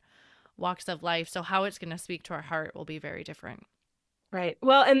different walks of life. So how it's going to speak to our heart will be very different. Right.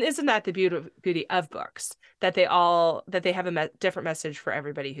 Well, and isn't that the beauty of books, that they have a different message for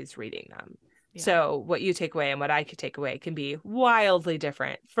everybody who's reading them. Yeah. So what you take away and what I could take away can be wildly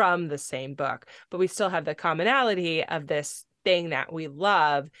different from the same book, but we still have the commonality of this thing that we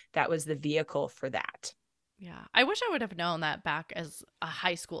love that was the vehicle for that. Yeah. I wish I would have known that back as a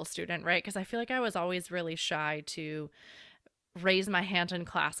high school student, right? Because I feel like I was always really shy to raise my hand in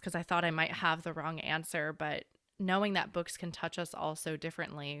class because I thought I might have the wrong answer. But knowing that books can touch us all so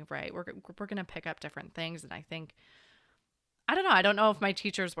differently, right? We're going to pick up different things. And I think, I don't know. I don't know if my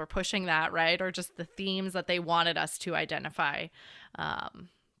teachers were pushing that, right? Or just the themes that they wanted us to identify.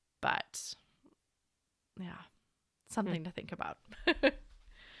 But yeah, something to think about.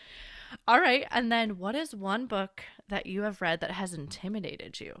 All right. And then what is one book that you have read that has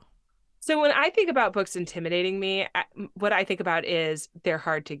intimidated you? So when I think about books intimidating me, what I think about is they're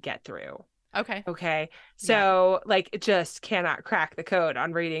hard to get through. Okay. So like, just cannot crack the code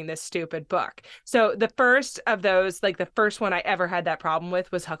on reading this stupid book. So the first of those, like the first one I ever had that problem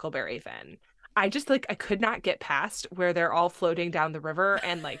with was Huckleberry Finn. I just I could not get past where they're all floating down the river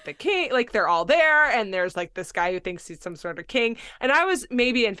and like the king, like they're all there. And there's like this guy who thinks he's some sort of king. And I was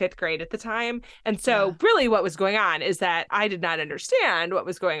maybe in 5th grade at the time. And so really what was going on is that I did not understand what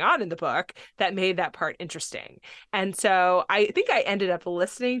was going on in the book that made that part interesting. And so I think I ended up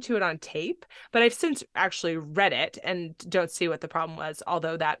listening to it on tape, but I've since actually read it and don't see what the problem was.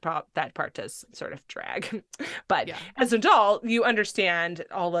 Although that part does sort of drag, but as an adult, you understand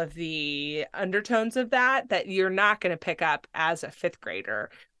all of the undertones of that you're not going to pick up as a 5th grader.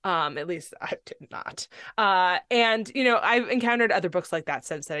 At least I did not. And I've encountered other books like that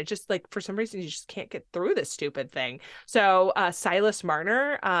since that I just for some reason you just can't get through this stupid thing. So Silas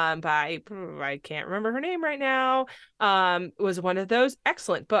Marner by I can't remember her name right now was one of those.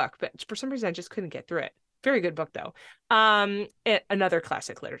 Excellent book, but for some reason I just couldn't get through it. Very good book though. Another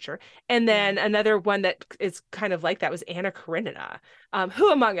classic literature. And then another one that is kind of like that was Anna Karenina.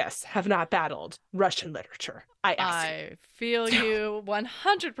 Who among us have not battled Russian literature? I feel you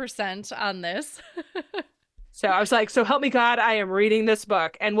 100% on this. So I was like, so help me God, I am reading this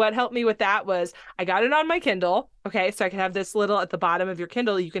book. And what helped me with that was I got it on my Kindle. Okay. So I can have this little at the bottom of your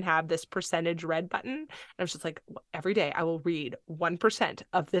Kindle, you can have this percentage read button. And I was just like, every day I will read 1%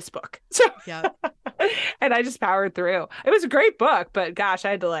 of this book. So and I just powered through. It was a great book, but gosh,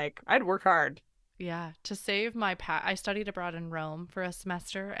 I had to work hard. Yeah. To save my I studied abroad in Rome for a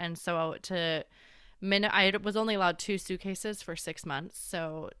semester. And so I was only allowed 2 suitcases for 6 months.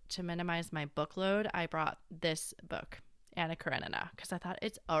 So to minimize my book load, I brought this book, Anna Karenina, because I thought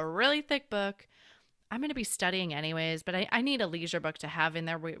it's a really thick book. I'm going to be studying anyways, but I need a leisure book to have in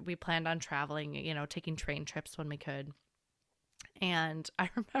there. We planned on traveling, taking train trips when we could. And I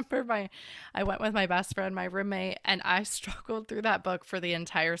remember I went with my best friend, my roommate, and I struggled through that book for the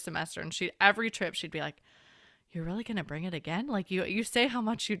entire semester. And every trip she'd be like, "You're really going to bring it again? Like you say how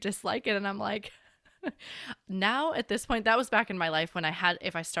much you dislike it." And I'm like, now at this point, that was back in my life when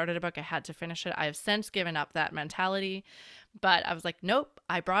if I started a book, I had to finish it. I have since given up that mentality, but I was like, nope,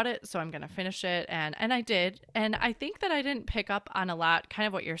 I brought it, so I'm going to finish it. And I did. And I think that I didn't pick up on a lot, kind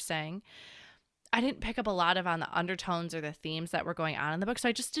of what you're saying. I didn't pick up a lot on the undertones or the themes that were going on in the book. So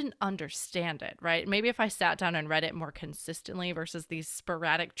I just didn't understand it, right? Maybe if I sat down and read it more consistently versus these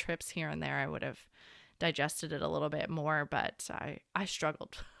sporadic trips here and there, I would have digested it a little bit more, but I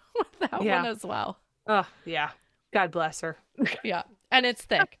struggled with that one as well. Oh, yeah. God bless her. Yeah. And it's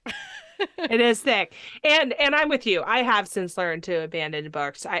thick. It is thick. And I'm with you. I have since learned to abandon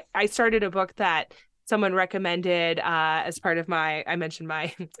books. I started a book that someone recommended as part of I mentioned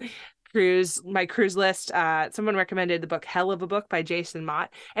my cruise list. Someone recommended the book Hell of a Book by Jason Mott.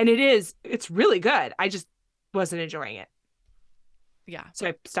 And it's really good. I just wasn't enjoying it. Yeah. So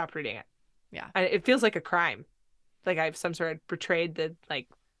I stopped reading it. Yeah. And it feels like a crime. Like I've some sort of betrayed the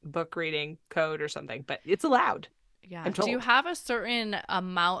book reading code or something, but it's allowed. Yeah. Do you have a certain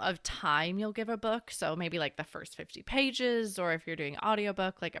amount of time you'll give a book? So maybe like the first 50 pages, or if you're doing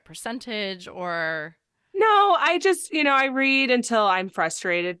audiobook, like a percentage, or... No, I just, I read until I'm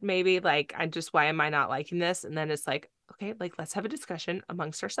frustrated. Maybe why am I not liking this? And then it's like, okay, let's have a discussion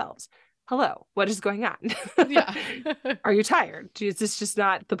amongst ourselves. Hello, what is going on? Yeah. Are you tired? Is this just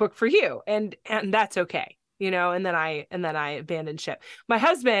not the book for you? And that's okay. and then I abandoned ship. My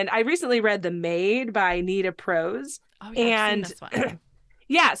husband, I recently read The Maid by Nita Prose. Oh yeah, I've seen this one.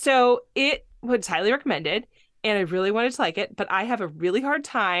 Yeah, so it was highly recommended and I really wanted to like it, but I have a really hard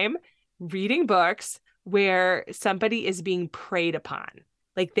time reading books where somebody is being preyed upon.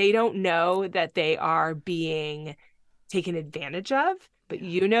 Like they don't know that they are being taken advantage of, but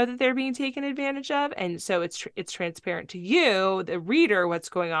you know that they're being taken advantage of, and so it's transparent to you, the reader, what's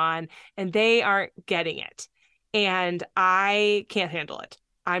going on, and they aren't getting it. And I can't handle it.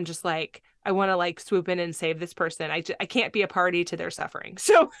 I'm just like, I want to like swoop in and save this person. I can't be a party to their suffering.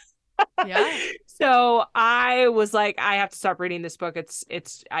 So yeah. So I was like, I have to stop reading this book.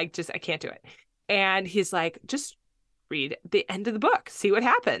 I can't do it. And he's like, just read the end of the book, see what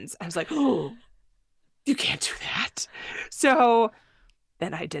happens. I was like, oh, you can't do that. So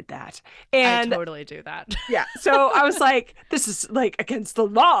then I did that. And I totally do that. yeah. So I was like, this is like against the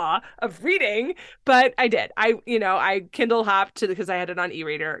law of reading, but I did. I Kindle hopped because I had it on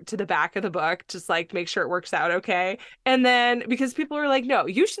e-reader to the back of the book, just like to make sure it works out okay. And then because people were like, no,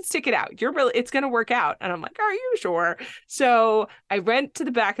 you should stick it out. It's going to work out. And I'm like, are you sure? So I went to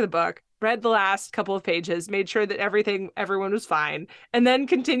the back of the book, read the last couple of pages, made sure that everyone was fine, and then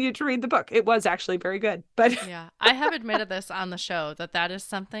continued to read the book. It was actually very good. But yeah, I have admitted this on the show that is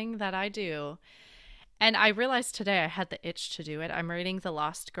something that I do. And I realized today I had the itch to do it. I'm reading The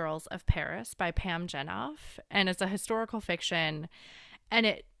Lost Girls of Paris by Pam Jenoff, and it's a historical fiction. And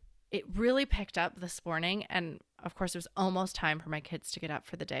it really picked up this morning. And of course, it was almost time for my kids to get up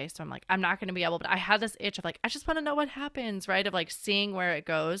for the day. So I'm like, I'm not going to be able, but I had this itch of like, I just want to know what happens, right? Of like seeing where it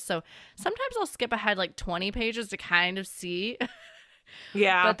goes. So sometimes I'll skip ahead like 20 pages to kind of see.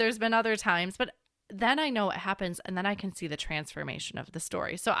 Yeah. But there's been other times. But then I know what happens, and then I can see the transformation of the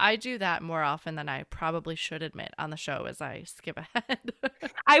story. So I do that more often than I probably should admit on the show as I skip ahead.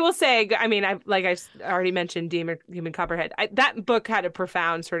 I will say, I mean, I already mentioned Demon Copperhead. That book had a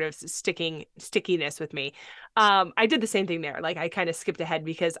profound sort of stickiness with me. I did the same thing there. Like I kind of skipped ahead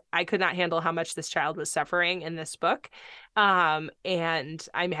because I could not handle how much this child was suffering in this book. And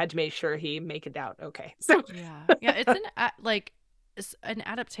I had to make sure he make it out okay. So yeah, it's an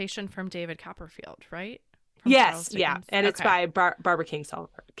adaptation from David Copperfield, right? From yes, yeah, and it's by Barbara Kingsolver.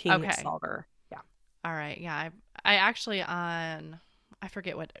 Solver. Yeah. All right, yeah. I actually I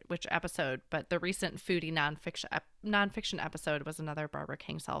forget which episode, but the recent foodie nonfiction episode was another Barbara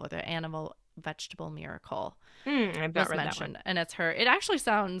Kingsolver, the Animal Vegetable Miracle. I've not read mentioned, that one. and it's her. It actually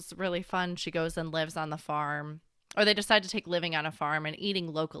sounds really fun. She goes and lives on the farm. Or they decide to take living on a farm and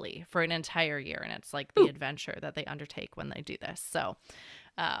eating locally for an entire year. And it's like the adventure that they undertake when they do this. So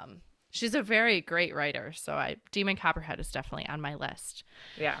she's a very great writer. So Demon Copperhead is definitely on my list.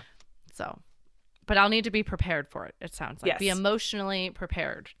 Yeah. So, but I'll need to be prepared for it. It sounds like. Yes. Be emotionally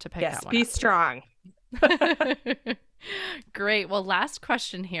prepared to pick that one up. Be strong. strong. Great. Well, last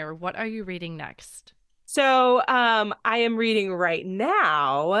question here. What are you reading next? So I am reading right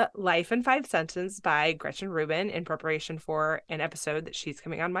now Life in 5 Sentences by Gretchen Rubin in preparation for an episode that she's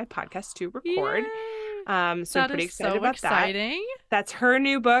coming on my podcast to record. So I'm pretty excited about that. That's her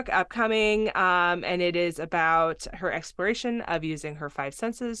new book upcoming. And it is about her exploration of using her 5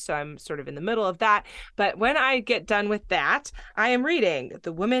 senses. So I'm sort of in the middle of that. But when I get done with that, I am reading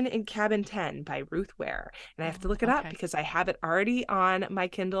The Woman in Cabin 10 by Ruth Ware. And I have to look it up because I have it already on my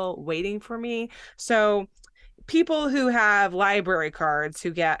Kindle waiting for me. So people who have library cards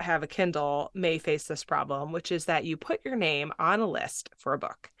who have a Kindle may face this problem, which is that you put your name on a list for a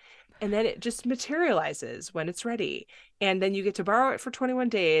book. And then it just materializes when it's ready. And then you get to borrow it for 21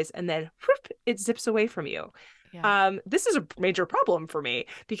 days and then whoop, it zips away from you. Yeah. This is a major problem for me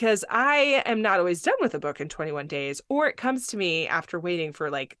because I am not always done with a book in 21 days, or it comes to me after waiting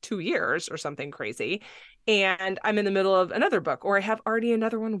for like 2 years or something crazy. And I'm in the middle of another book, or I have already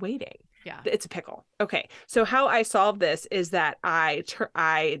another one waiting. Yeah. It's a pickle. Okay. So how I solve this is that I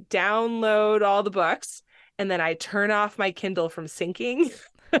download all the books and then I turn off my Kindle from syncing.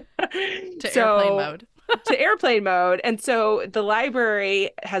 to airplane mode. To airplane mode. And so the library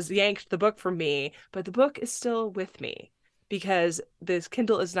has yanked the book from me, but the book is still with me because this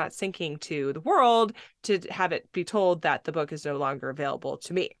Kindle is not syncing to the world to have it be told that the book is no longer available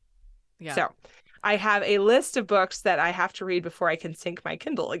to me. Yeah. So I have a list of books that I have to read before I can sync my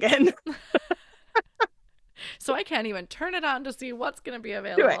Kindle again. So I can't even turn it on to see what's going to be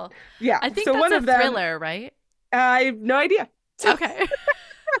available. Yeah. I think so that's a thriller, right? I have no idea. Okay.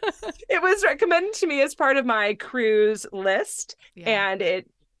 It was recommended to me as part of my cruise list, and it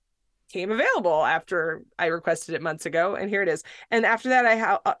came available after I requested it months ago, and here it is. And after that, I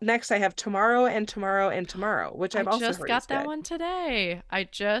have next I have Tomorrow and Tomorrow and Tomorrow, which I've also heard got that good. one today.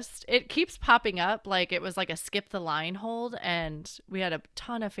 It keeps popping up like it was like a skip the line hold, and we had a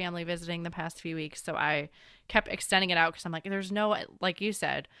ton of family visiting the past few weeks, so I kept extending it out because I'm like, there's no, like you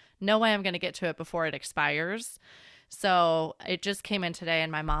said, no way I'm going to get to it before it expires. So it just came in today,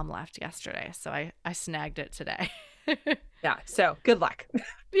 and my mom left yesterday, so I snagged it today. Yeah, so good luck.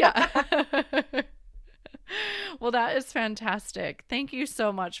 Yeah. Well, that is fantastic. Thank you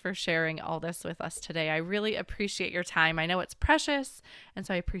so much for sharing all this with us today. I really appreciate your time. I know it's precious, and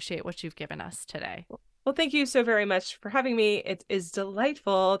so I appreciate what you've given us today. Well, thank you so very much for having me. It is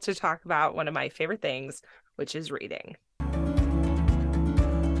delightful to talk about one of my favorite things, which is reading.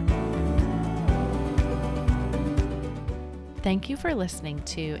 Thank you for listening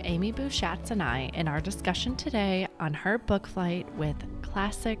to Amy Bouchatz and I in our discussion today on her book flight with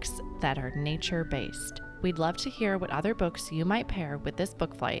classics that are nature-based. We'd love to hear what other books you might pair with this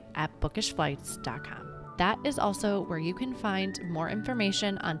book flight at bookishflights.com. That is also where you can find more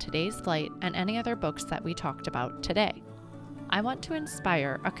information on today's flight and any other books that we talked about today. I want to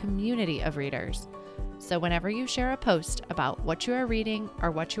inspire a community of readers. So whenever you share a post about what you are reading or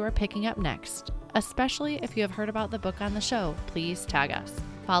what you are picking up next, especially if you have heard about the book on the show, please tag us.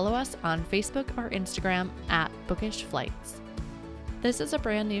 Follow us on Facebook or Instagram at Bookish Flights. This is a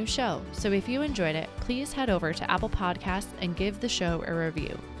brand new show, so if you enjoyed it, please head over to Apple Podcasts and give the show a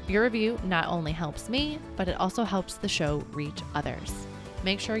review. Your review not only helps me, but it also helps the show reach others.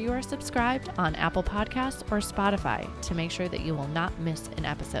 Make sure you are subscribed on Apple Podcasts or Spotify to make sure that you will not miss an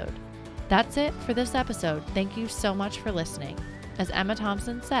episode. That's it for this episode. Thank you so much for listening. As Emma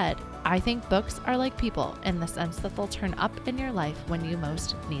Thompson said, I think books are like people in the sense that they'll turn up in your life when you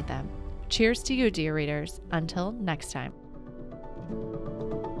most need them. Cheers to you, dear readers. Until next time.